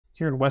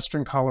here in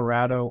Western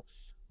Colorado,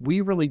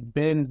 we really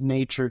bend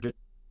nature to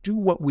do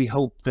what we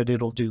hope that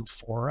it'll do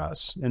for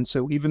us. And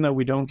so even though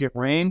we don't get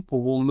rain,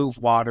 we'll move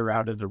water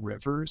out of the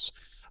rivers.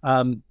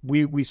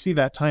 We see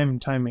that time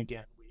and time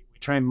again. We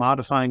try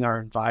modifying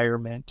our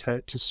environment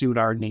to suit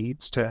our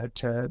needs,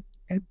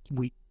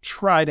 we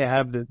try to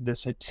have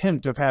this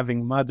attempt of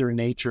having Mother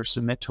Nature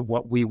submit to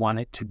what we want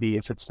it to be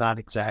if it's not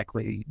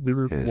exactly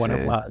what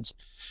it was.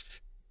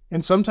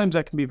 And sometimes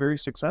that can be very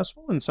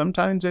successful, and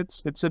sometimes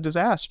it's a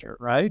disaster,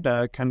 right?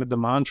 Kind of the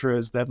mantra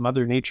is that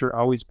Mother Nature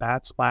always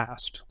bats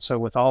last. So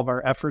with all of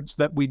our efforts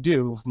that we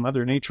do,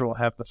 Mother Nature will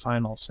have the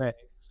final say.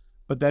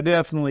 But that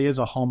definitely is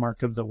a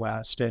hallmark of the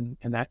West, and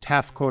that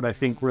Taft quote, I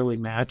think, really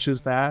matches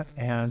that.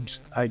 And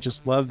I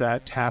just love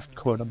that Taft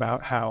quote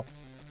about how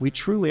we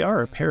truly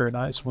are a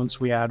paradise once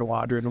we add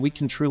water, and we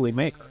can truly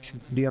make our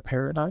community a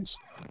paradise.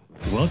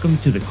 Welcome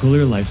to the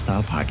Koolers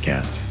Lifestyle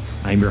Podcast.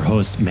 I'm your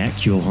host, Matt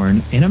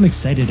Kuehlhorn, and I'm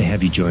excited to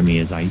have you join me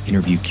as I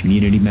interview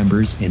community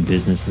members and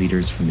business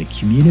leaders from the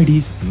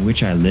communities in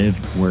which I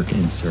live, work,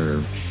 and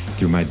serve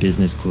through my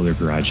business Kooler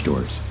Garage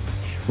Doors.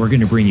 We're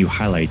going to bring you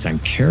highlights on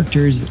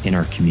characters in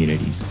our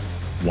communities.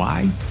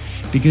 Why?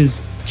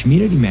 Because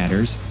community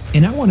matters,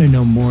 and I want to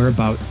know more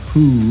about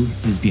who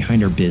is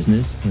behind our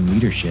business and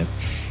leadership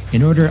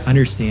in order to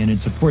understand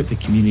and support the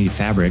community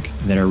fabric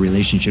that our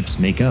relationships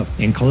make up.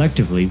 And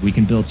collectively, we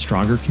can build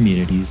stronger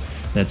communities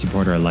that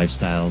support our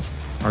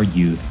lifestyles, our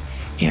youth,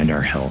 and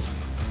our health.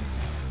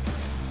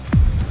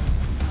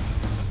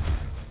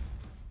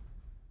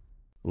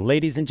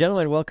 Ladies and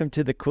gentlemen, welcome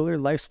to the Koolers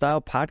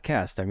Lifestyle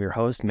Podcast. I'm your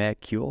host, Matt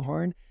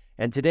Kuehlhorn,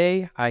 and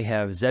today I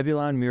have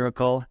Zebulon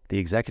Miracle, the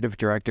Executive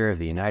Director of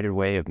the United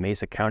Way of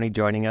Mesa County,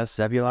 joining us.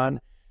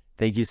 Zebulon,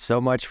 thank you so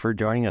much for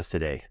joining us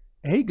today.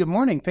 Hey, good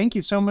morning. Thank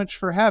you so much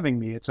for having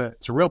me. It's a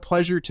real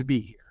pleasure to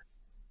be here.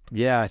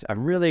 Yeah,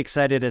 I'm really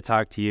excited to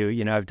talk to you.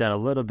 You know, I've done a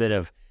little bit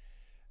of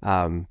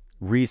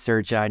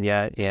research on you,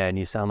 and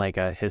you sound like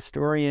a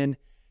historian.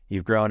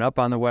 You've grown up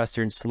on the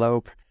Western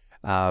Slope.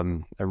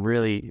 I'm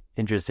really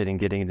interested in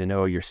getting to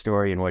know your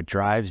story and what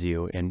drives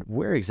you. And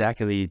where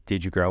exactly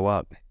did you grow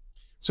up?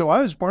 So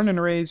I was born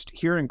and raised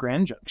here in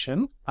Grand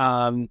Junction.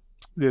 Born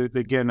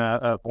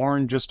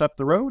just up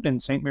the road in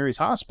St. Mary's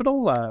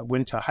Hospital.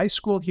 Went to high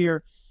school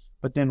here,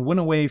 but then went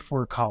away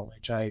for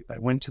college. I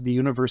went to the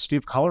University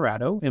of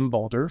Colorado in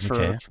Boulder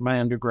for my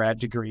undergrad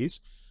degrees.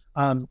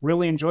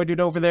 Really enjoyed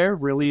it over there,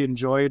 really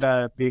enjoyed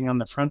being on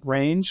the Front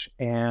Range,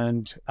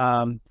 and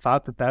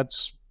thought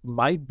that's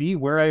might be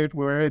where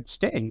I'd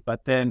stay.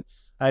 But then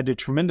I had a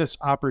tremendous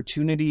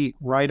opportunity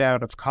right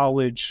out of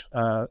college.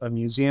 A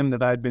museum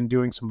that I'd been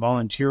doing some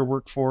volunteer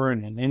work for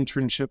and an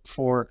internship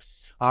for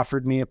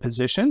offered me a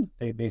position.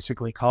 They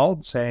basically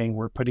called saying,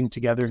 we're putting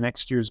together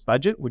next year's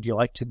budget. Would you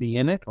like to be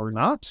in it or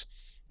not?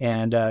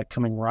 And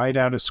coming right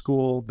out of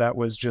school, that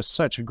was just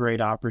such a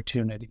great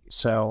opportunity.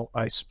 So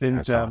I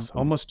spent awesome.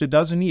 almost a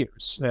dozen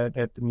years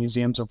at the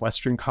museums of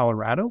Western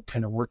Colorado,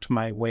 kind of worked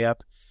my way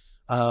up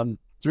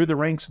through the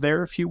ranks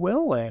there, if you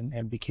will,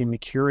 and became a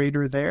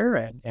curator there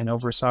and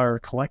oversaw our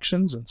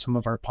collections and some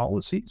of our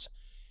policies.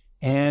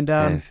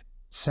 And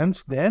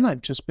since then, I've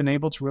just been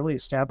able to really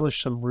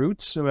establish some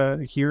roots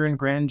here in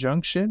Grand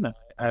Junction.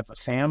 I have a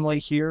family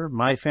here.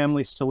 My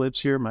family still lives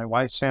here. My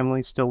wife's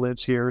family still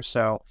lives here.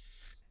 So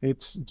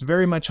it's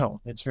very much home.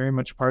 It's very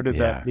much part of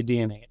the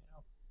DNA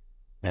now.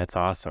 That's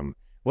awesome.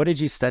 What did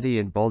you study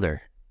in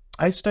Boulder?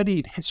 I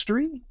studied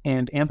history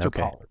and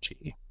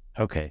anthropology.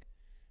 Okay.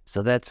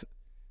 So that's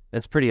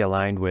pretty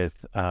aligned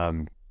with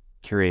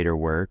curator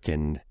work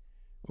and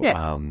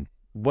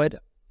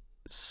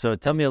So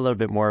tell me a little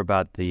bit more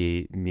about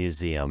the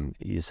museum.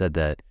 You said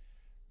that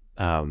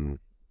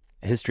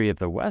history of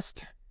the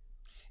West?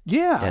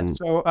 Yeah. And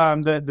so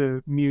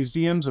the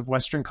Museums of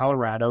Western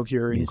Colorado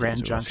here in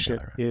Grand Junction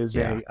is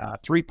a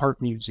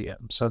three-part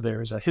museum. So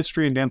there's a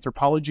history and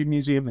anthropology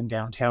museum in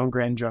downtown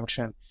Grand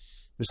Junction.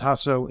 There's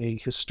also a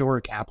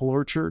historic apple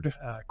orchard,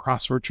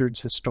 Cross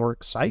Orchards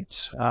Historic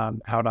Site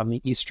out on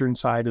the eastern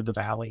side of the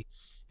valley.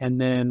 And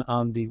then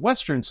on the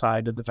western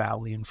side of the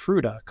valley in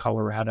Fruita,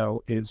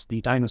 Colorado, is the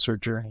Dinosaur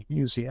Journey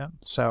Museum.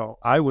 So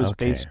I was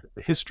based at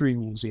the History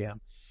Museum.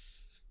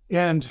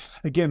 And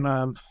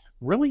again,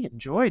 really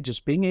enjoyed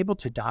just being able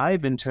to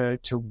dive into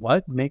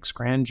what makes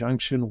Grand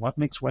Junction, what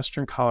makes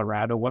Western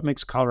Colorado, what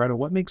makes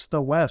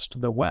the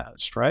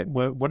West, right?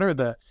 What are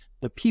the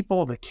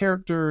people, the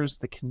characters,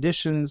 the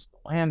conditions, the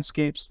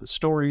landscapes, the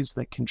stories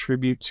that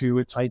contribute to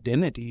its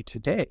identity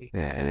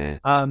today.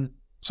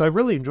 So I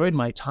really enjoyed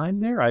my time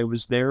there. I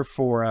was there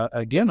for,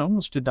 again,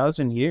 almost a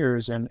dozen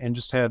years and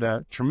just had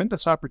a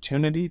tremendous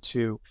opportunity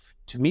to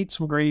meet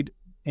some great,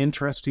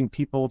 interesting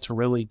people, to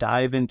really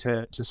dive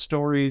into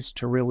stories,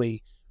 to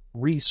really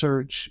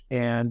research.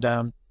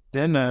 And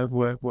then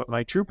what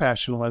my true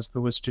passion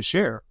was to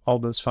share all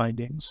those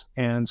findings.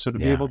 And so to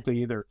be able to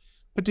either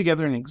put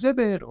together an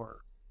exhibit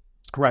or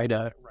write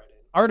an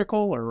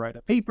article or write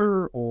a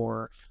paper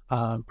or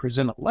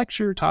present a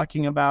lecture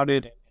talking about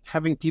it,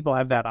 having people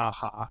have that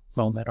aha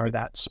moment or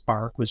that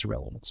spark was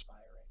really inspiring.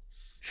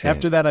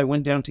 After that, I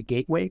went down to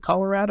Gateway,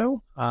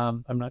 Colorado.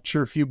 I'm not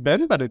sure if you've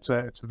been, but it's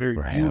a very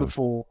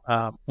beautiful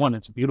one.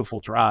 It's a beautiful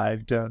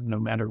drive, no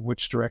matter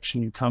which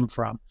direction you come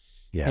from.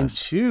 Yes. And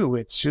two,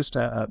 it's just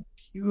a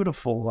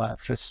beautiful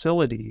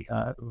facility.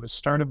 It was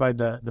started by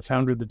the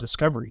founder of the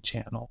Discovery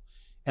Channel.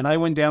 And I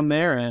went down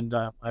there and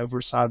I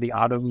oversaw the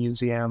auto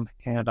museum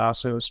and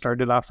also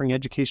started offering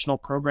educational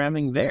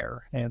programming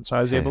there. And so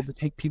I was able to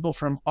take people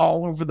from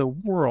all over the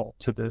world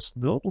to this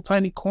little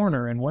tiny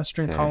corner in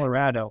Western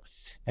Colorado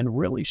and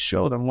really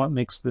show them what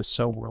makes this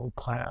so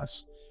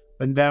world-class.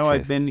 But now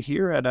I've been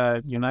here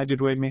at United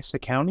Way, Mesa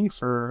County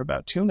for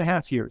about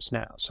 2.5 years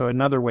now. So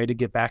another way to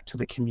get back to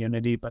the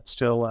community, but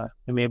still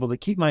I'm able to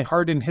keep my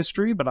heart in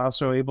history, but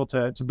also able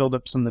to build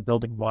up some of the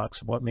building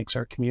blocks of what makes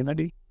our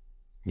community.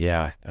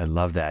 Yeah, I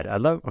love that. I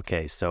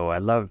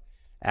love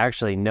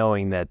actually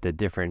knowing that the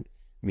different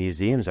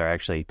museums are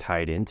actually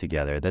tied in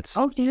together. That's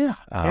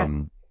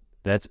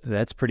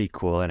that's pretty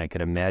cool. And I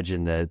could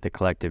imagine the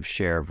collective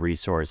share of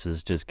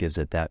resources just gives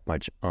it that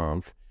much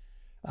oomph.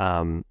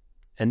 And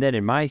then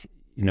in my,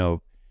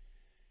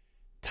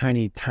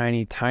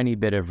 tiny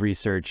bit of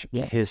research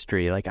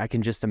history, like I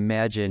can just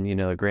imagine,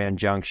 the Grand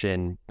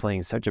Junction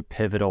playing such a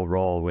pivotal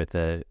role with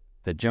the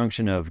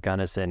junction of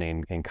Gunnison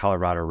and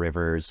Colorado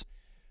rivers.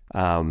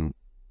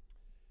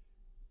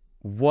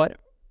 What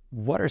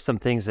are some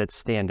things that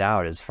stand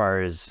out as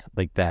far as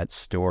like that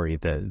story,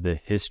 the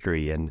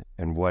history and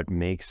what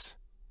makes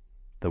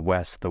the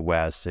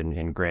West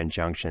and Grand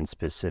Junction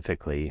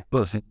specifically?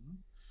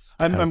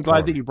 I'm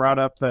glad that you brought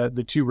up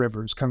the two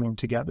rivers coming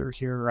together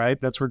here,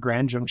 right? That's where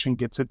Grand Junction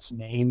gets its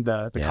name.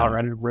 The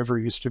Colorado River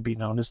used to be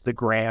known as the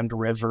Grand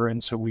River.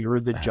 And so we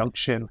were the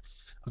junction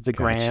of the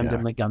Grand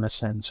and the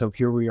Gunnison. So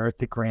here we are at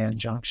the Grand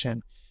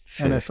Junction.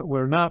 And if it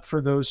were not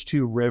for those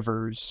two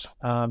rivers,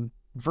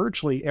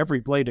 virtually every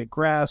blade of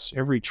grass,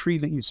 every tree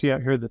that you see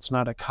out here that's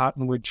not a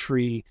cottonwood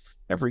tree,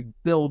 every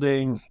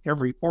building,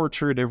 every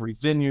orchard, every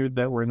vineyard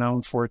that we're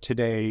known for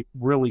today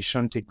really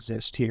shouldn't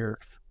exist here,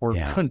 or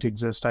couldn't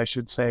exist, I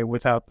should say,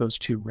 without those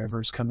two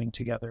rivers coming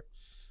together.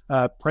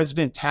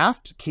 President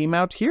Taft came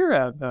out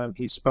here.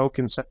 He spoke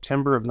in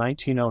September of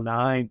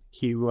 1909.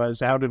 He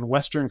was out in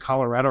Western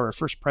Colorado, our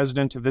first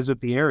president to visit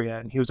the area,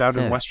 and he was out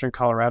in Western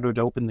Colorado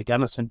to open the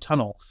Gunnison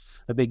Tunnel,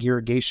 a big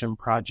irrigation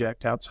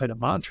project outside of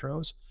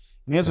Montrose.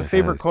 And he has a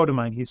favorite quote of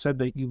mine. He said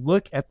that you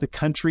look at the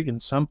country in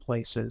some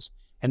places,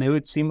 and it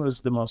would seem it was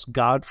the most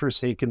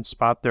God-forsaken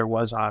spot there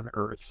was on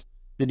earth.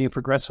 Then you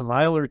progress a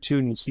mile or two,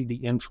 and you see the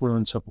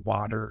influence of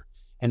water,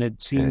 and it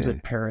seems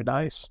at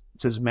paradise.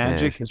 It's as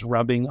magic as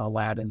rubbing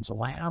Aladdin's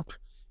lamp.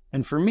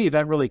 And for me,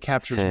 that really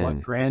captures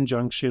what Grand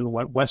Junction,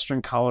 what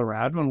Western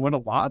Colorado, and what a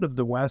lot of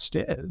the West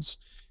is.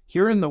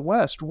 Here in the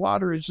West,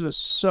 water is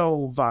just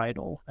so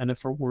vital. And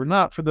if it were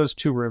not for those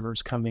two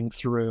rivers coming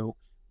through,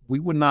 we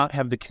would not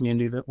have the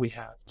community that we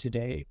have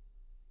today.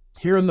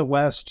 Here in the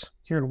West,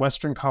 here in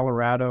Western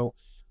Colorado,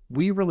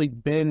 we really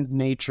bend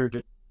nature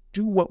to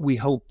do what we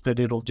hope that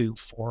it'll do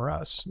for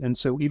us. And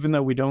so even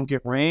though we don't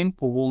get rain,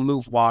 we'll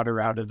move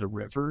water out of the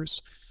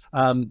rivers.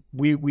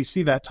 We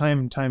see that time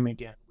and time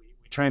again.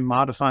 We try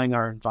modifying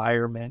our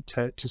environment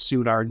to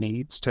suit our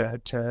needs,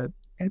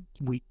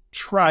 we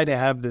try to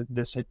have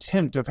this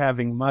attempt of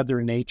having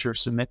Mother Nature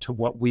submit to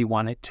what we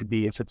want it to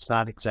be if it's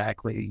not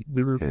exactly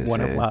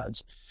what it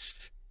was.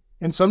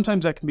 And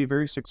sometimes that can be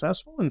very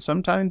successful, and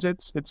sometimes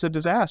it's a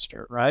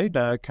disaster, right?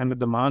 Kind of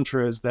the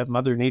mantra is that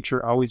Mother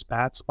Nature always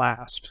bats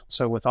last.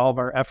 So with all of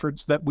our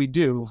efforts that we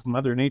do,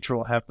 Mother Nature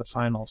will have the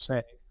final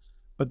say.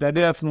 But that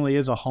definitely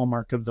is a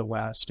hallmark of the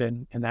West.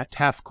 And that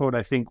Taft quote,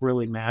 I think,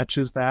 really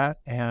matches that.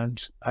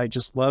 And I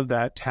just love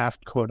that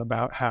Taft quote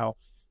about how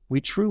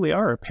we truly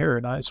are a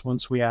paradise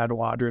once we add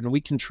water, and we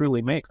can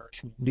truly make our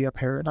community a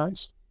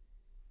paradise.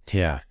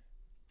 Yeah.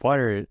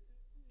 Water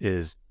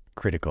is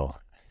critical.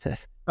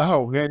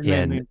 Oh,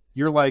 and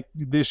you're like,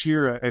 this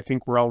year, I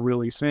think we're all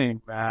really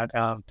seeing that.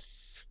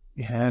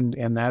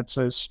 And that's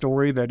a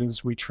story that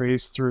as we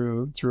trace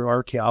through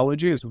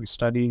archaeology, as we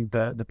study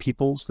the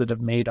peoples that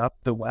have made up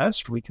the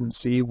West, we can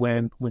see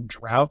when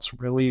droughts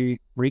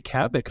really wreak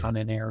havoc on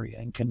an area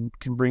and can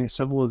bring a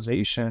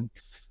civilization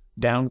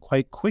down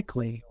quite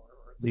quickly,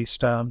 or at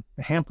least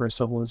hamper a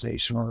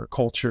civilization or a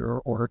culture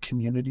or a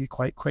community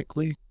quite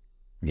quickly.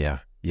 Yeah,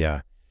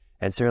 yeah.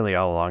 And certainly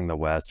all along the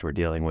West, we're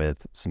dealing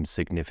with some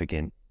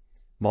significant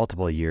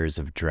multiple years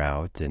of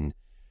drought. And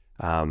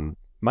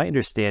my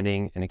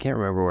understanding, and I can't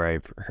remember where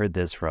I've heard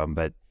this from,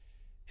 but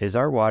is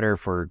our water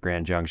for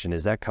Grand Junction,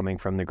 is that coming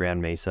from the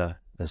Grand Mesa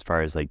as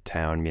far as like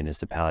town,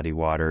 municipality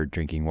water,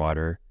 drinking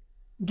water?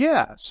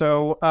 Yeah.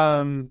 So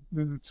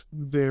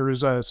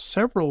there's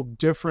several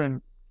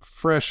different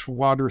fresh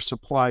water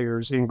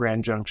suppliers in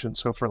Grand Junction.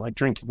 So for like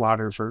drinking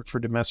water for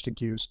domestic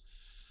use.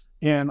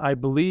 And I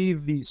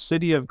believe the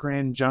city of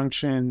Grand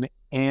Junction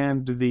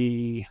and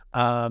the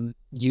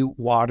Ute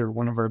Water,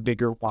 one of our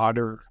bigger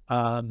water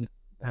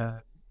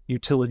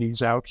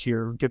utilities out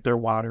here, get their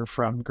water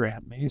from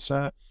Grand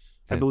Mesa.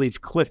 I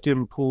believe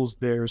Clifton pulls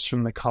theirs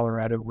from the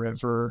Colorado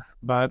River,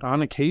 but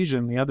on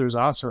occasion, the others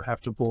also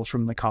have to pull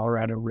from the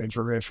Colorado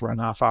River if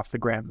runoff off the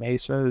Grand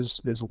Mesa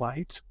is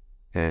light.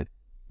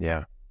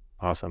 Yeah,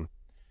 awesome.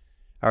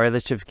 All right,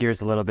 let's shift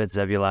gears a little bit,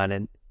 Zebulon,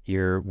 and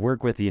your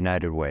work with the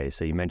United Way.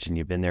 So you mentioned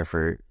you've been there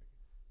for a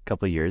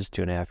couple of years,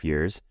 2.5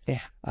 years.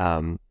 Yeah.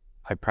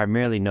 I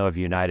primarily know of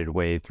United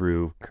Way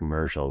through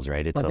commercials,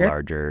 right? It's a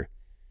larger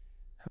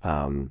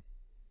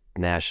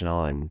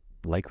national and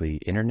likely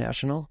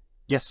international.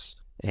 Yes.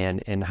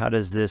 And how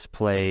does this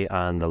play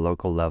on the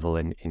local level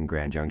in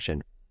Grand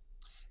Junction?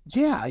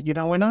 Yeah,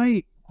 when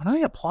I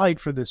applied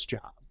for this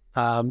job,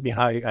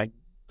 I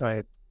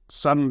had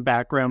some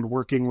background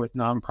working with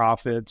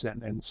nonprofits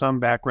and some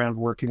background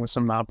working with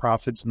some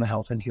nonprofits in the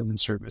health and human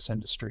service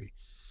industry.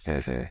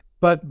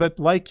 But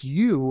like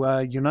you,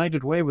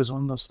 United Way was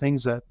one of those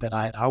things that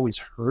I'd always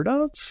heard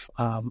of.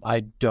 I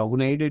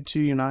donated to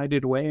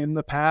United Way in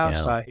the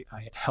past. Yeah.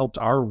 I had helped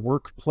our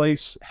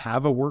workplace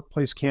have a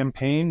workplace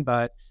campaign,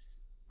 but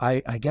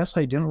I guess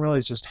I didn't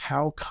realize just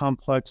how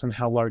complex and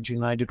how large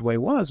United Way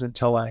was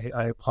until I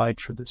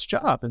applied for this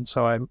job. And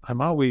so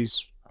I'm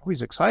always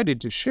excited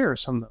to share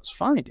some of those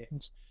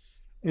findings.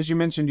 As you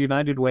mentioned,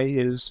 United Way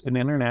is an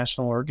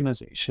international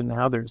organization.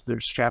 Now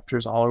there's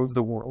chapters all over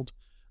the world.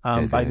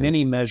 By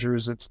many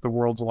measures, it's the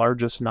world's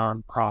largest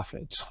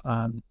nonprofit,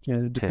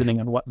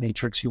 depending on what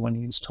matrix you want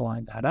to use to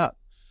line that up.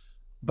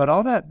 But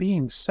all that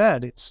being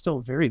said, it's still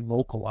very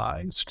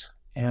localized.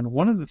 And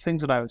one of the things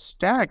that I was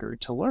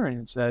staggered to learn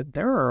is that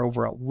there are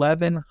over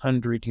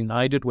 1,100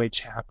 United Way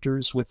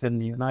chapters within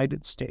the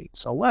United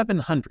States,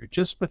 1,100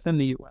 just within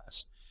the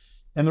U.S.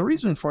 And the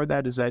reason for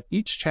that is that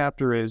each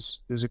chapter is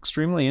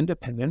extremely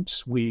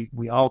independent. We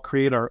all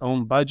create our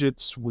own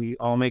budgets. We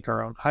all make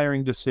our own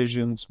hiring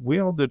decisions. We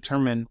all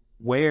determine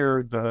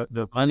where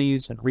the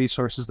monies and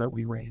resources that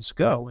we raise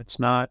go. It's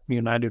not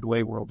United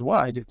Way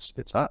worldwide.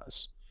 It's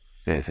us.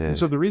 And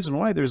so the reason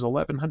why there's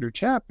 1,100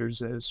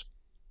 chapters is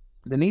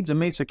the needs in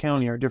Mesa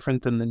County are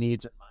different than the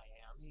needs in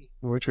Miami,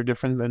 which are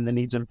different than the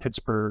needs in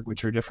Pittsburgh,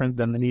 which are different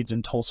than the needs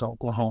in Tulsa,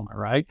 Oklahoma,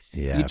 right?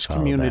 Yeah, each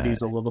community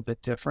is a little bit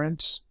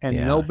different, and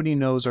nobody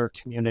knows our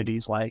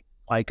communities like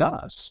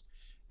us.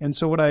 And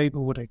so what I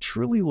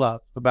truly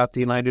love about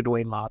the United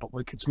Way model,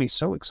 what gets me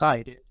so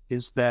excited,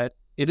 is that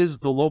it is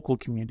the local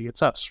community,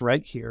 it's us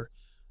right here,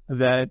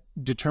 that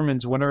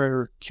determines what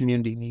our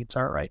community needs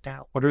are right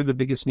now. What are the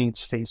biggest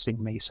needs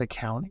facing Mesa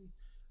County?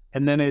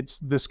 And then it's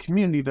this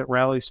community that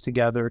rallies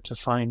together to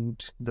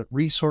find the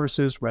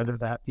resources, whether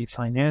that be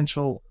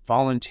financial,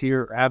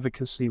 volunteer, or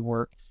advocacy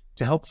work,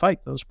 to help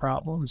fight those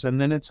problems.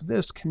 And then it's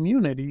this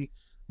community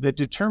that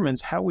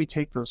determines how we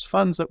take those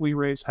funds that we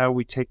raise, how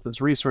we take those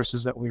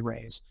resources that we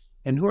raise,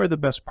 and who are the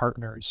best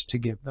partners to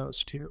give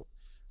those to.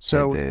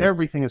 So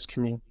everything is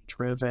community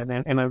driven,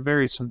 and I'm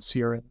very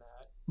sincere in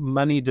that.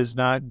 Money does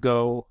not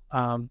go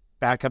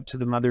back up to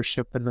the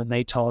mothership and then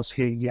they tell us,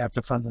 hey, you have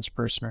to fund this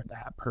person or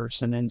that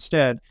person.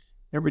 Instead,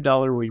 every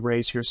dollar we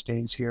raise here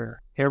stays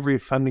here. Every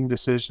funding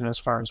decision as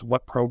far as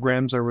what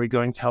programs are we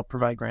going to help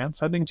provide grant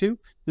funding to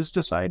is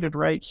decided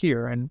right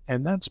here. And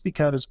that's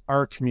because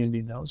our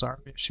community knows our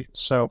issues.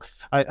 So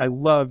I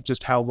love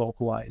just how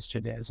localized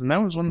it is. And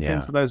that was one of the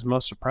things that I was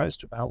most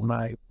surprised about when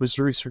I was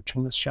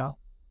researching this job.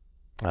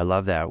 I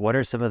love that. What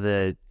are some of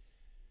the,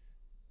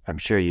 I'm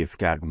sure you've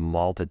got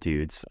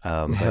multitudes,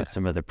 but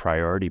some of the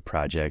priority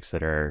projects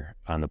that are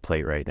on the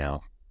plate right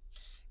now?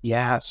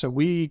 Yeah, so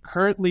we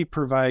currently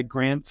provide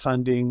grant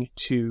funding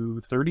to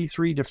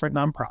 33 different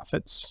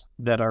nonprofits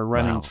that are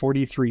running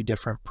 43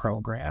 different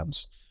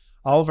programs.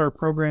 All of our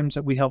programs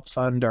that we help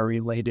fund are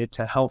related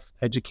to health,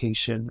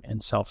 education,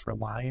 and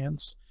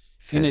self-reliance.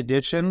 In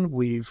addition,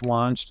 we've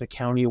launched a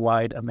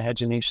countywide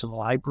imagination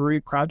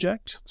library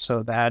project.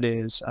 So that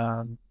is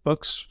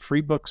books,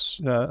 free books,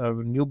 a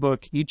new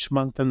book each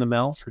month in the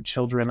mail for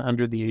children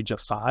under the age of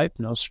 5.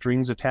 No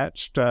strings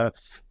attached,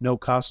 no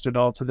cost at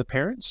all to the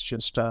parents.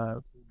 Just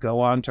go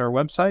on to our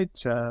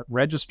website,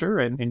 register,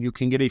 and you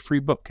can get a free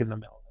book in the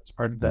mail. That's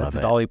part of the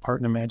Dolly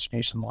Parton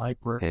Imagination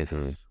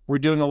Library. We're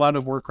doing a lot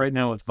of work right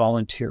now with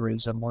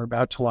volunteerism. We're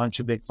about to launch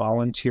a big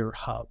volunteer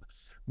hub.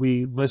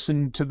 We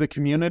listen to the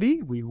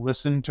community, we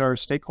listen to our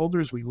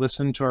stakeholders, we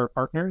listen to our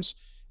partners,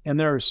 and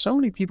there are so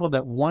many people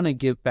that want to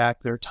give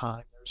back their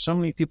time. There are so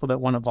many people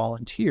that want to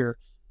volunteer,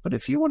 but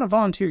if you want to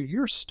volunteer,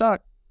 you're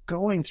stuck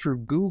going through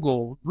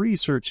Google,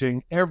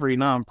 researching every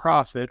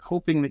nonprofit,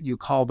 hoping that you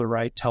call the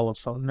right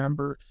telephone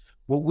number.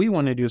 What we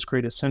want to do is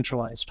create a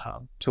centralized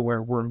hub to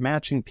where we're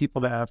matching people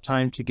that have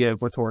time to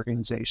give with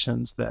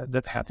organizations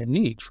that have a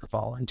need for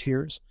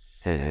volunteers.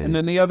 And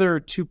then the other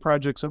two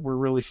projects that we're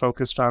really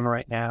focused on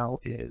right now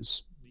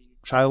is the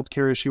child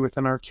care issue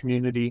within our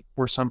community.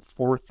 We're some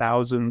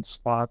 4,000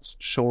 slots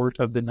short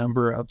of the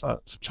number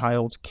of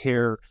child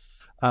care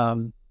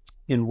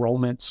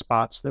enrollment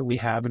spots that we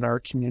have in our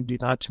community,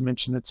 not to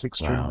mention it's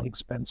extremely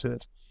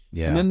expensive.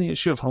 And then the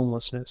issue of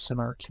homelessness in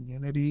our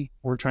community.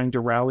 We're trying to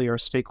rally our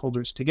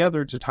stakeholders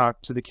together to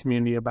talk to the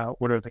community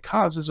about what are the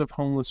causes of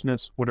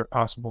homelessness, what are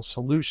possible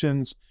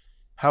solutions,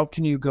 how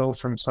can you go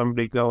from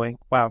somebody going,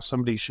 wow,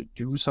 somebody should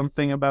do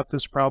something about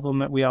this problem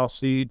that we all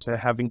see, to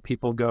having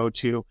people go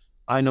to,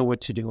 I know what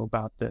to do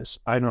about this.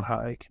 I know how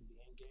I can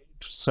be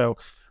engaged. So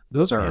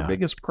those are our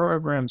biggest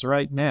programs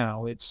right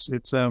now. It's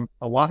a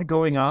lot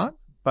going on,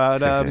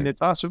 but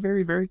it's also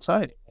very, very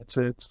exciting. It's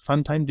a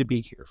fun time to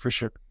be here for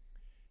sure.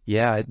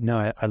 Yeah,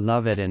 no, I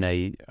love it.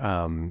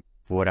 And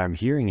what I'm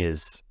hearing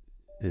is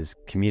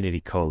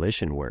community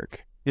coalition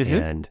work.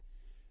 And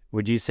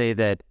would you say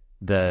that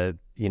the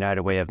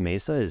United Way of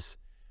Mesa is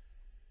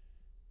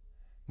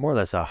more or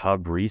less a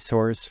hub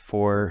resource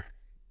for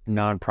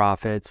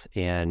nonprofits,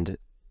 and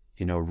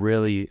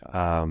really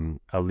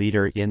a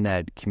leader in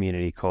that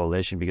community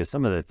coalition? Because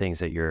some of the things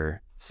that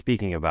you're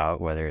speaking about,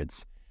 whether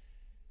it's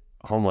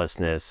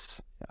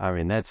homelessness, I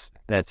mean,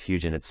 that's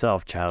huge in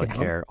itself,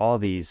 childcare, all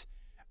these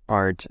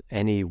aren't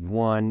any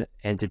one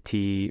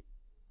entity.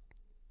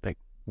 Like,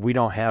 we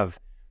don't have,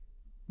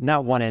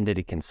 not one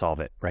entity can solve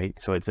it, right?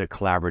 So it's a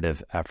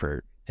collaborative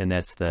effort, and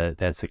that's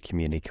the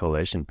community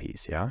coalition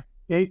piece. Yeah,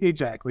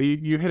 exactly.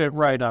 You hit it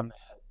right on the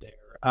head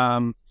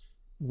there.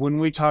 When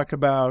we talk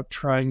about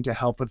trying to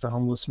help with the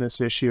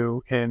homelessness issue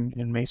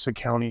in Mesa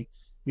County,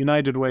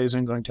 United Way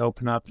isn't going to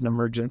open up an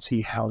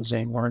emergency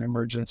housing or an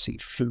emergency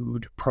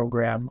food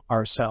program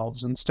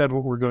ourselves. Instead,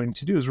 what we're going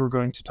to do is we're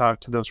going to talk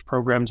to those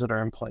programs that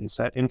are in place,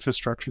 that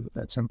infrastructure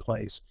that's in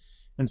place,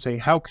 and say,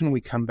 how can we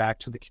come back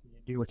to the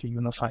community with a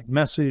unified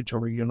message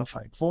or a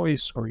unified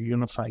voice or a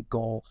unified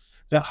goal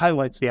that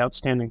highlights the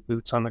outstanding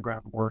boots on the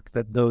ground work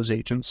that those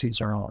agencies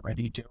are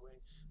already doing.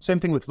 Same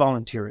thing with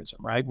volunteerism,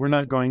 right? We're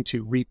not going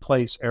to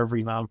replace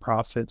every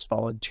nonprofit's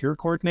volunteer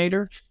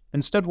coordinator.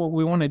 Instead, what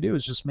we want to do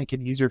is just make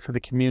it easier for the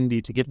community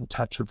to get in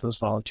touch with those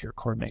volunteer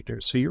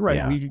coordinators. So you're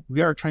right.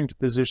 We are trying to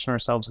position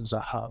ourselves as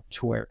a hub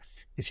to where,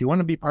 if you want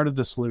to be part of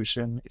the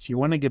solution, if you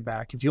want to give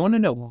back, if you want to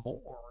know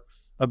more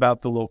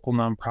about the local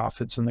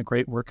nonprofits and the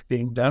great work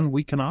being done,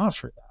 we can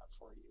offer that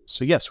for you.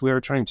 So yes, we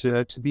are trying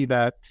to be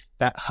that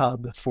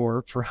hub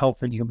for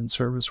health and human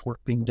service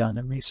work being done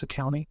in Mesa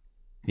County.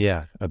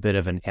 Yeah, a bit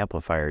of an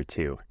amplifier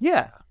too.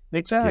 Yeah,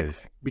 exactly.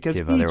 Because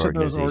each of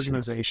those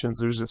organizations,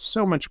 there's just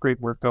so much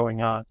great work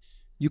going on.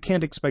 You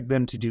can't expect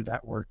them to do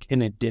that work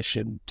in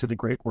addition to the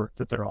great work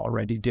that they're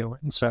already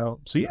doing.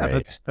 So yeah,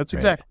 that's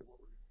exactly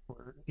what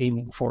we're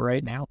aiming for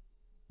right now.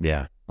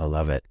 Yeah, I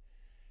love it.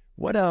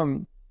 What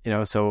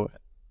so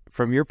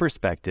from your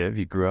perspective,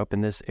 you grew up in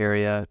this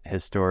area,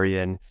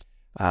 historian,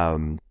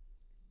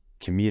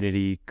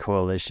 community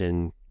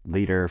coalition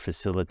leader,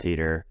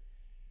 facilitator.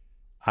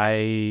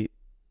 I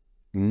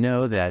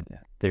know that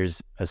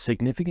there's a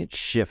significant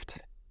shift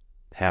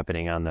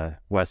happening on the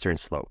Western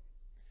Slope.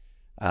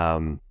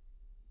 There's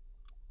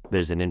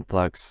an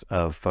influx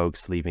of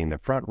folks leaving the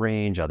Front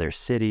Range, other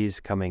cities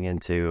coming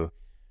into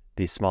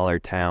these smaller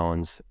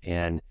towns,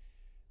 and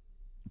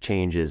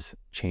change is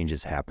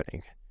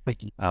happening.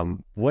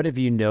 What have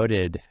you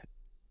noted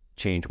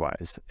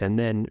change-wise? And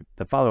then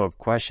the follow-up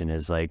question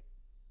is, like,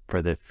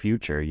 for the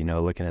future,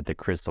 looking at the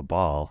crystal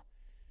ball,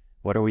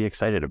 what are we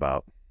excited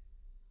about?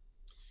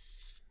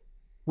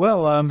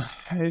 Well,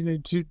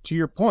 to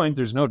your point,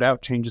 there's no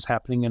doubt changes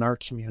happening in our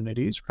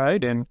communities,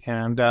 right?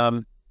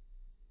 And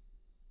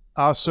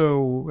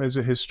also, as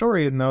a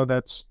historian, though,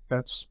 that's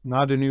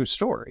not a new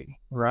story,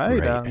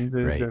 right?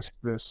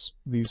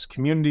 These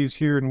communities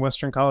here in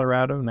Western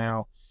Colorado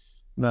now,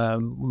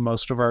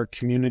 most of our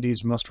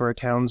communities, most of our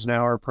towns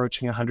now are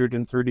approaching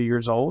 130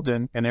 years old,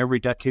 and every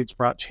decade's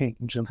brought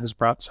change and has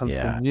brought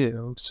something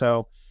new.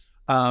 So,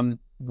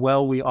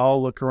 well, we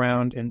all look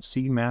around and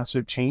see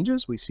massive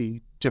changes. We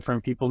see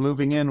different people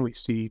moving in. We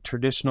see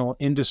traditional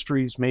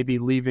industries maybe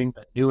leaving,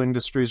 but new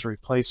industries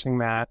replacing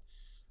that.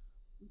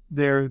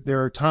 There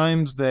are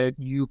times that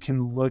you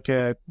can look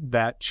at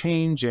that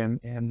change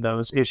and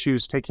those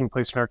issues taking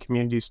place in our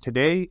communities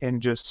today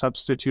and just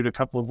substitute a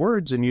couple of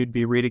words, and you'd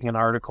be reading an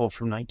article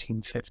from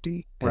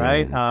 1950,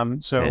 right?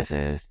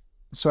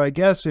 So I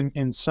guess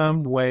in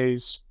some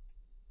ways,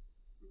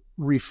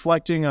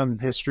 reflecting on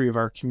the history of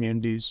our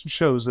communities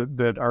shows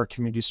that our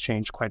communities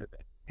changed quite a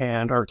bit,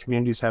 and our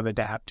communities have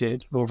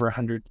adapted over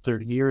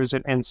 130 years,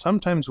 and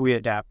sometimes we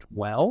adapt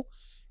well,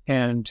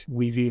 and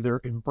we've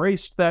either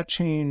embraced that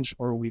change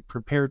or we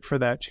prepared for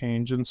that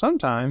change, and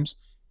sometimes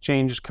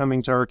change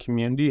coming to our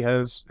community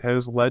has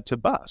led to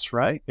bust,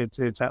 right?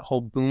 It's that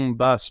whole boom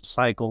bust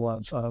cycle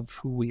of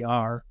who we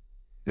are.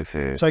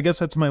 So I guess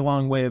that's my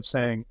long way of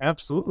saying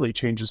absolutely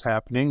change is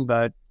happening,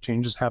 but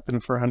change has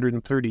happened for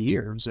 130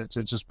 years. It's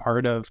just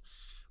part of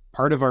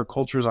our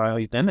culture's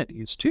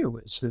identities too.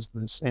 It's just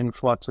this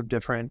influx of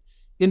different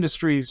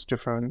industries,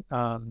 different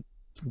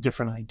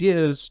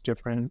ideas,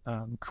 different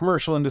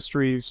commercial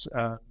industries,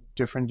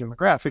 different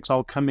demographics,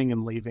 all coming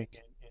and leaving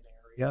in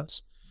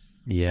areas.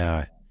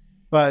 Yeah.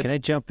 But can I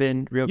jump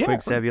in real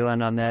quick,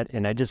 Zebulon, on that?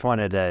 And I just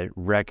wanted to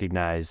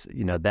recognize,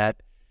 that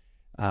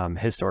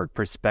historic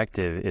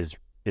perspective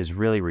is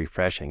really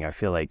refreshing. I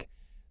feel like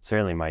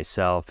certainly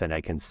myself, and I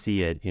can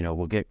see it,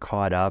 we'll get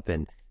caught up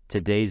in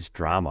today's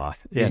drama.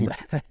 And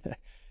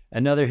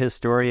another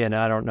historian,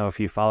 I don't know if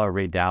you follow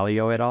Ray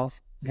Dalio at all.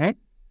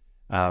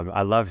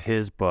 I love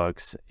his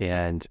books,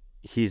 and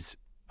he's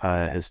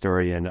a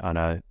historian on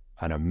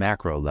a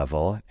macro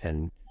level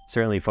and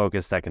certainly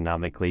focused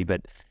economically,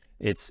 but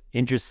it's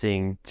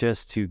interesting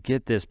just to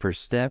get this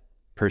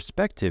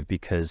perspective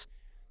because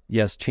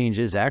yes, change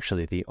is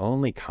actually the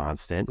only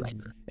constant. Right.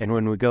 And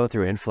when we go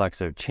through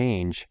influx of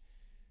change,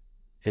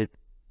 it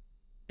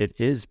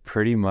is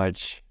pretty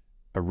much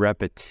a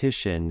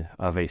repetition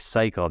of a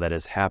cycle that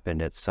has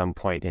happened at some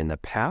point in the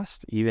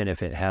past, even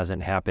if it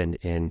hasn't happened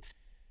in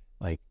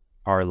like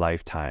our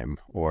lifetime.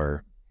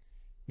 Or,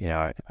 you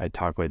know, I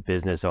talk with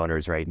business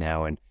owners right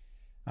now, and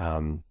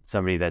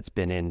somebody that's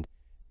been in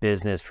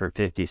business for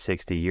 50,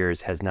 60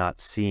 years has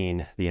not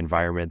seen the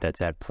environment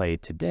that's at play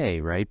today,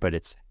 right? But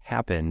it's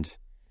happened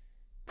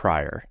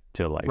prior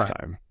to a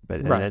lifetime.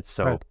 Right. But and it's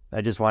so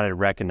I just wanted to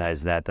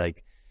recognize that,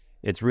 like,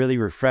 it's really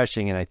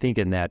refreshing. And I think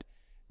in that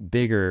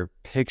bigger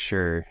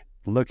picture,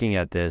 looking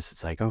at this,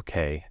 it's like,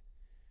 okay,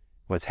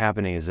 what's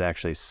happening is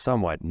actually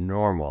somewhat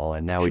normal,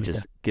 and now we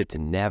just get to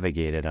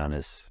navigate it on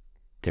this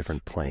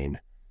different plane.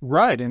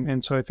 Right.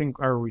 And so I think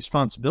our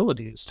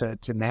responsibility is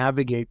to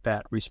navigate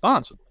that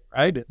responsibly,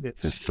 right?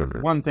 It's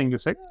one thing to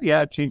say, oh,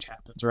 yeah, change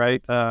happens,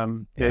 right?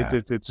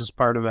 It's just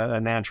part of a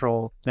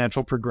natural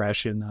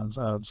progression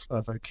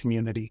of a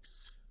community.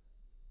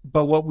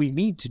 But what we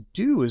need to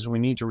do is we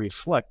need to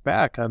reflect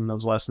back on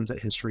those lessons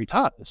that history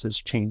taught us as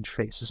change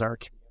faces our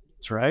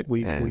communities, right?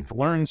 We've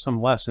learned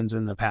some lessons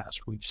in the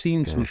past. We've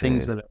seen some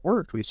things that have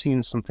worked. We've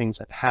seen some things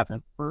that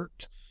haven't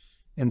worked.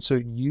 And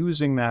so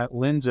using that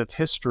lens of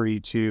history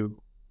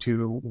to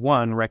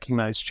one,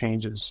 recognize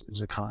change as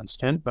a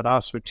constant, but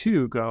also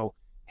two, go,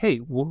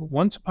 hey,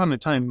 once upon a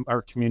time,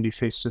 our community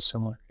faced a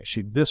similar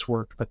issue. This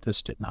worked, but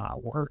this did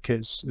not work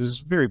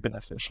is very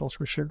beneficial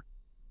for sure.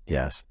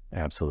 Yes,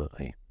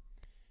 absolutely.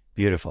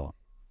 Beautiful.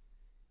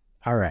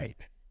 All right.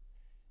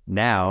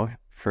 Now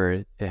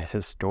for a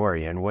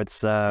historian,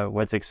 what's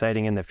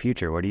exciting in the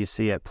future? What do you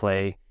see at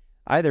play,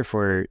 either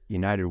for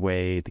United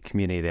Way, the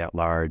community at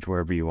large,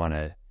 wherever you want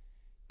to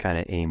kind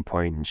of aim,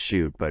 point, and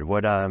shoot? But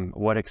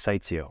what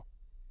excites you?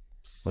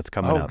 What's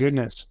coming up? Oh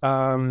goodness.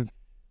 I'm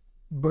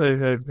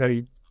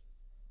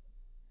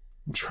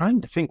trying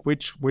to think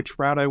which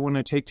route I want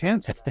to take to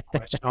answer that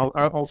question.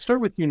 I'll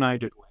start with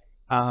United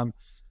Way.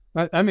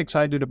 I'm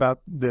excited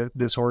about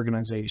this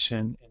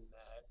organization.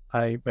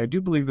 I do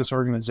believe this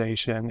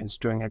organization is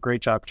doing a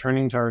great job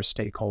turning to our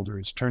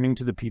stakeholders, turning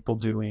to the people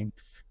doing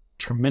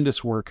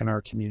tremendous work in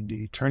our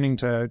community, turning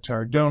to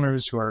our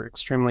donors who are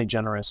extremely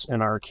generous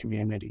in our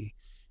community,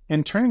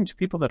 and turning to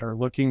people that are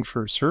looking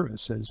for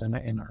services and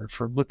are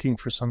looking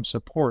for some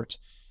support,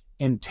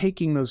 and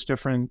taking those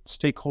different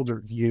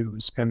stakeholder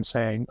views and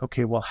saying,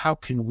 okay, well, how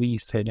can we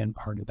fit in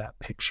part of that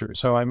picture?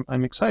 So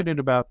I'm excited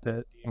about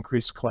the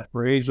increased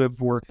collaborative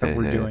work that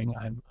we're doing.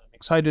 I'm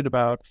excited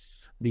about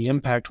the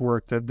impact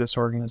work that this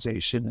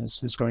organization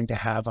is going to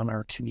have on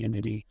our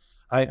community.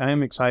 I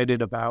am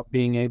excited about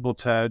being able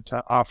to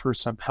offer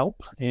some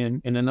help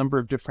in a number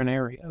of different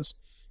areas.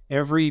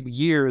 Every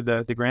year,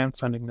 the grant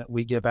funding that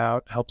we give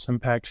out helps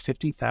impact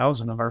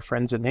 50,000 of our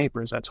friends and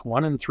neighbors. That's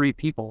 1 in 3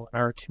 people in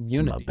our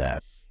community. Love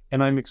that.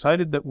 And I'm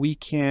excited that we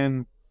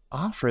can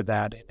offer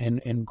that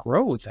and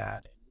grow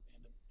that,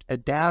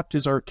 adapt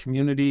as our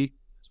community,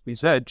 as we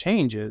said,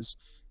 changes.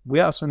 We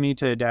also need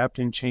to adapt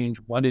and change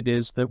what it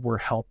is that we're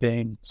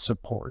helping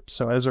support.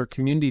 So as our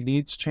community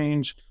needs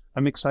change,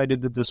 I'm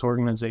excited that this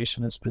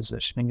organization is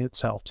positioning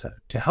itself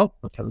to help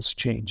with those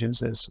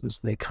changes as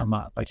they come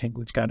up. I think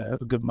we've got a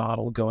good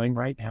model going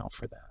right now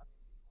for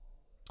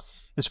that.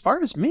 As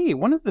far as me,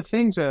 one of the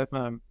things that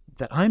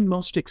I'm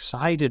most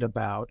excited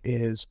about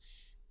is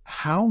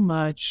how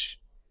much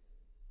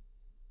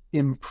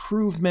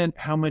improvement,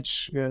 how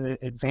much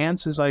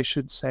advances, I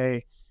should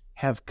say,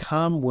 have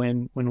come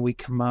when we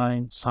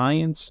combine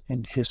science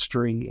and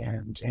history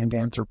and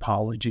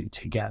anthropology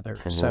together.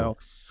 So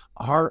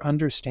our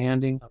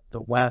understanding of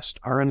the West,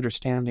 our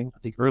understanding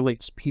of the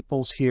earliest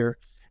peoples here,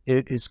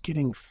 it is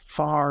getting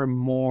far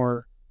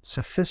more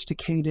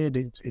sophisticated.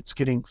 It's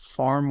getting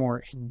far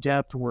more in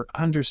depth. We're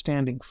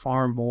understanding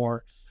far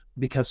more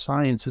because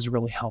science is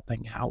really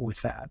helping out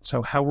with that.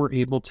 So how we're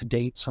able to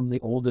date some of the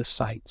oldest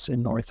sites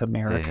in North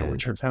America,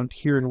 which are found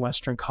here in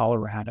Western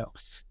Colorado,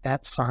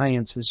 that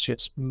science is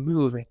just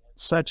moving at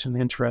such an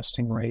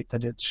interesting rate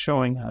that it's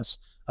showing us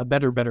a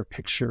better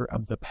picture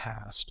of the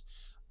past.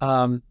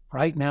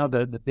 Right now,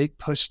 the big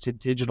push to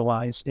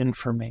digitalize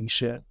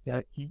information,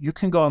 you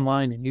can go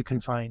online and you can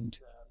find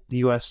the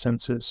U.S.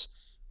 Census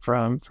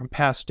from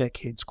past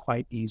decades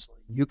quite easily.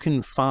 You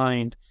can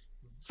find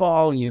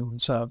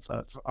volumes of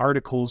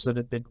articles that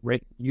have been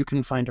written. You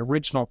can find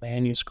original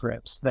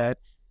manuscripts that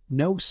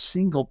no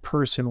single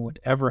person would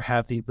ever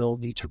have the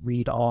ability to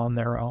read all on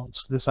their own.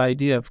 So this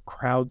idea of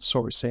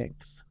crowdsourcing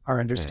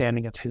our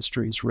understanding of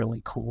history is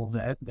really cool,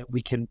 that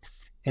we can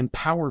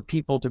empower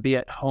people to be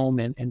at home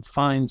and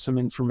find some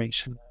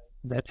information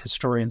that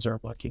historians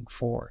are looking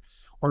for,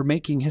 or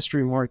making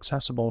history more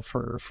accessible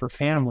for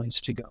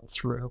families to go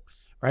through.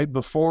 Right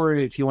before,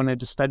 if you wanted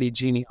to study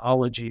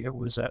genealogy, it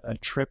was a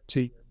trip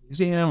to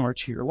museum or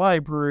to your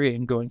library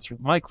and going through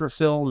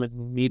microfilm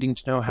and needing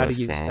to know how to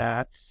use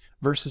that.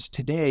 Versus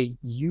today,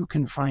 you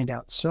can find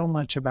out so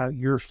much about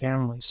your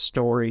family's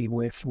story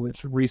with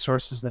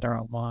resources that are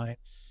online.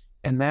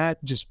 And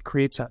that just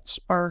creates that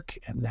spark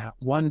and that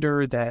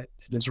wonder that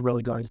is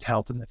really going to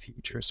help in the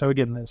future. So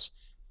again, this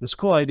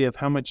cool idea of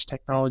how much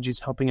technology is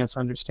helping us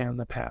understand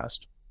the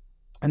past.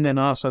 And then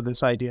also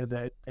this idea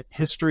that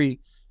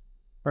history,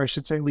 or I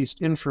should say at least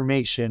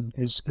information,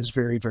 is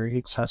very, very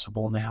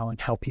accessible now,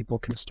 and how people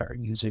can start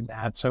using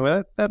that.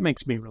 So that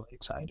makes me really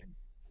excited.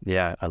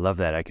 Yeah, I love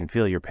that. I can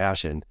feel your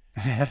passion.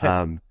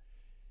 All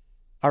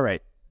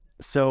right.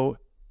 So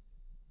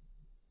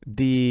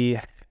the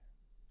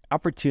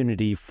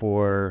opportunity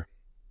for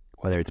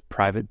whether it's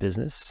private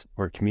business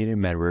or community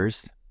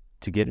members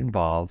to get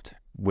involved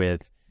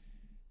with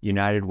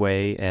United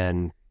Way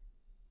and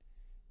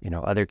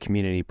other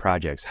community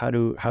projects, how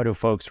do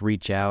folks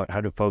reach out?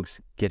 How do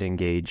folks get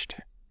engaged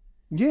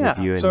with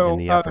you in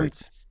the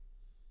efforts?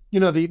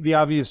 The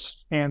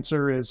obvious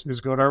answer is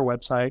go to our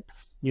website,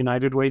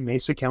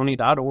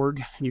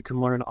 unitedwaymesacounty.org. You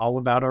can learn all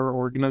about our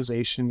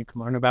organization. You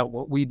can learn about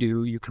what we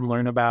do. You can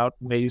learn about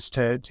ways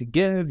to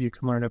give. You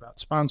can learn about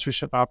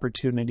sponsorship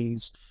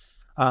opportunities.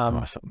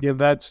 Awesome. Yeah,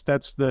 that's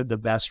the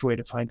best way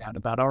to find out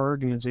about our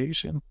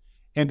organization.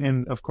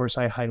 And of course,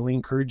 I highly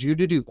encourage you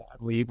to do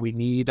that. We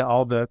need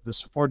all the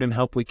support and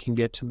help we can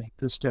get to make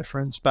this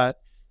difference. But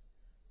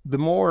the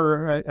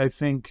more, I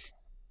think,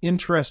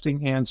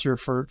 interesting answer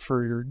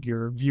for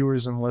your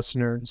viewers and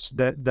listeners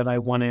that I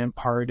want to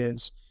impart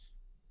is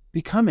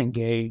become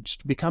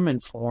engaged, become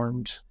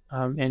informed.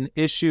 An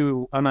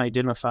issue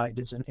unidentified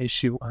is an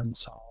issue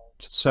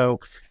unsolved. So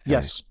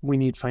yes, we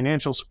need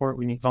financial support,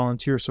 we need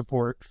volunteer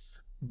support,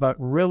 but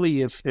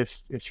really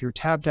if you're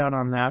tapped out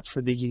on that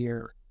for the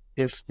year,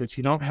 if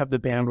you don't have the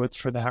bandwidth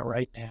for that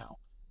right now,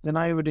 then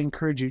I would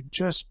encourage you,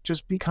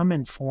 just become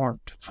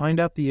informed. Find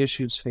out the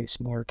issues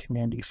facing your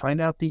community. Find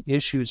out the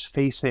issues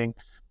facing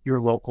your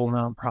local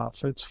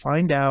nonprofits.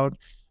 Find out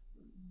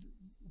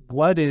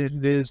what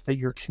it is that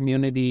your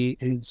community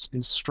is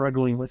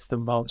struggling with the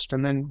most,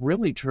 and then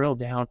really drill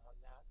down on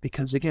that.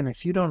 Because again,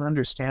 if you don't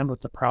understand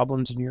what the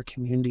problems in your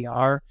community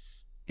are,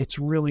 it's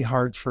really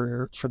hard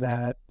for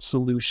that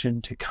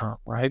solution to come,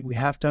 right? We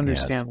have to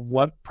understand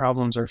what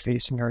problems are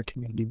facing our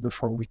community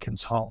before we can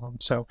solve them.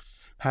 So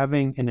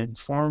having an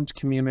informed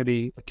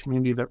community, a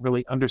community that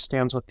really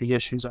understands what the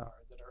issues are,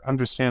 that are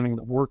understanding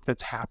the work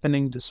that's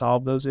happening to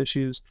solve those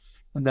issues,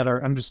 and that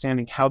are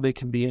understanding how they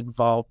can be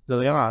involved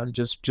beyond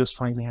just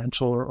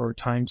financial or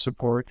time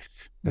support,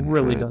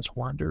 really does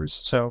wonders.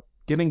 So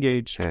get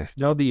engaged,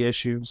 know the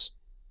issues,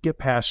 get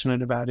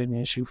passionate about an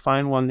issue,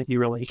 find one that you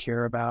really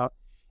care about,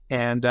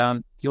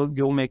 and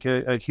you'll make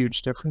a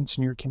huge difference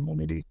in your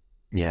community.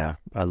 Yeah,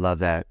 I love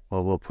that.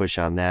 Well, we'll push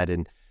on that.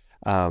 And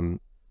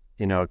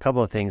a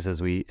couple of things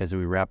as we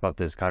wrap up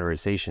this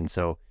conversation.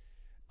 So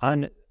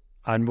on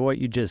what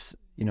you just,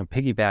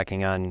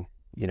 piggybacking on,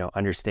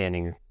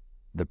 understanding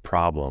the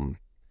problem,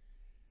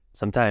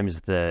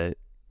 sometimes the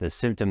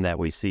symptom that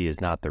we see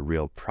is not the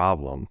real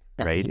problem,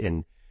 right?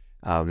 And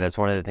that's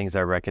one of the things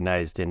I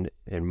recognized in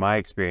my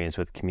experience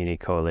with community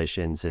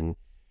coalitions and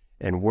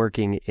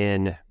working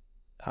in,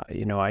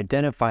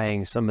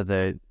 identifying some of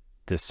the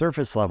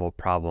surface level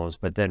problems,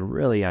 but then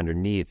really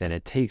underneath, and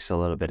it takes a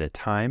little bit of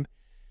time.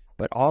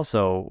 But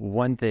also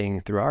one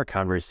thing through our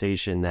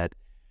conversation that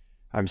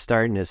I'm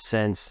starting to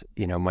sense,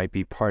 might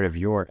be part of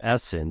your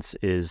essence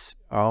is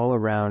all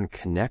around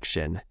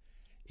connection.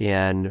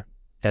 And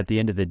at the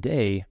end of the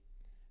day,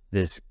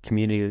 this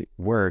community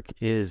work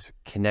is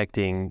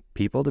connecting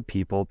people to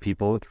people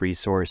with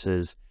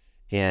resources,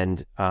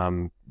 and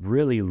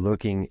really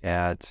looking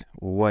at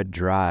what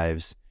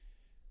drives,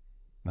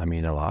 a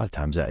lot of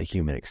times, that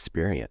human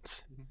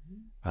experience.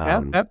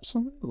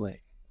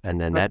 Absolutely.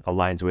 And then that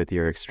aligns with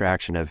your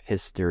extraction of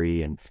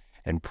history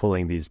and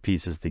pulling these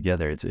pieces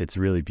together. It's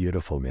really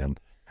beautiful, man.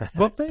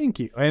 Well, thank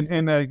you.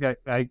 And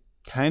I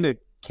kind of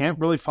can't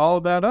really follow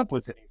that up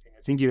with anything.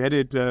 I think you hit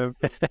it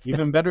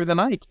even better than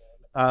I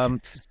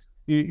can.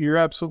 You're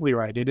absolutely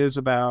right. It is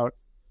about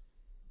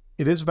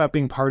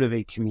being part of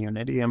a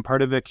community, and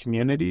part of a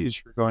community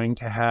is you're going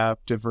to have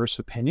diverse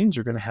opinions.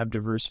 You're going to have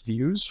diverse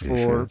views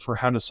for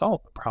how to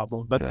solve the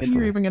problem, but then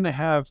you're even going to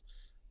have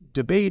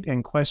debate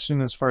and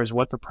question as far as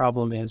what the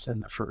problem is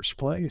in the first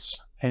place.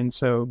 And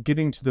so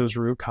getting to those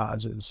root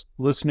causes,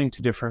 listening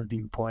to different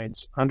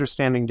viewpoints,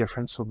 understanding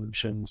different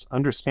solutions,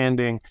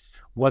 understanding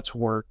what's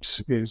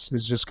worked is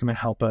just going to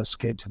help us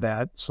get to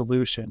that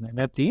solution.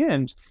 And at the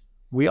end,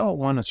 we all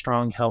want a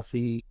strong,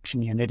 healthy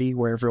community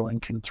where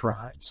everyone can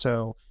thrive.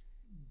 So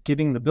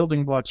getting the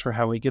building blocks for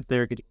how we get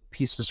there, getting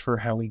pieces for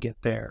how we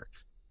get there,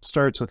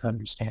 starts with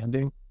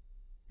understanding.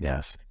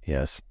 Yes.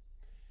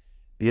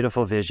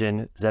 Beautiful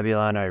vision.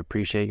 Zebulon, I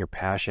appreciate your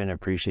passion. I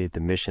appreciate the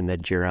mission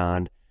that you're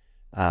on.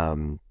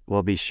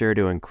 We'll be sure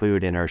to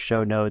include in our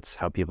show notes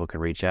how people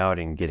can reach out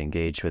and get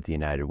engaged with the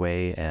United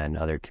Way and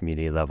other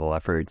community level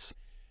efforts.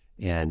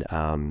 And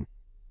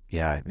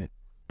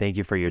thank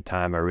you for your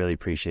time. I really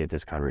appreciate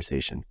this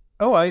conversation.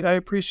 Oh, I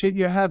appreciate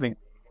you having me.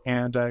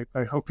 And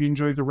I hope you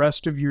enjoy the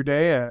rest of your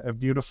day, a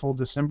beautiful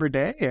December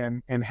day,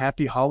 and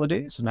happy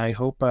holidays. And I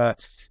hope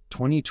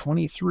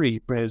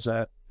 2023 is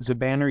a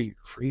banner year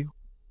for you.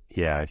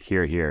 Yeah,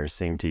 here.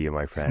 Same to you,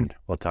 my friend.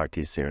 We'll talk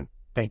to you soon.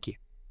 Thank you.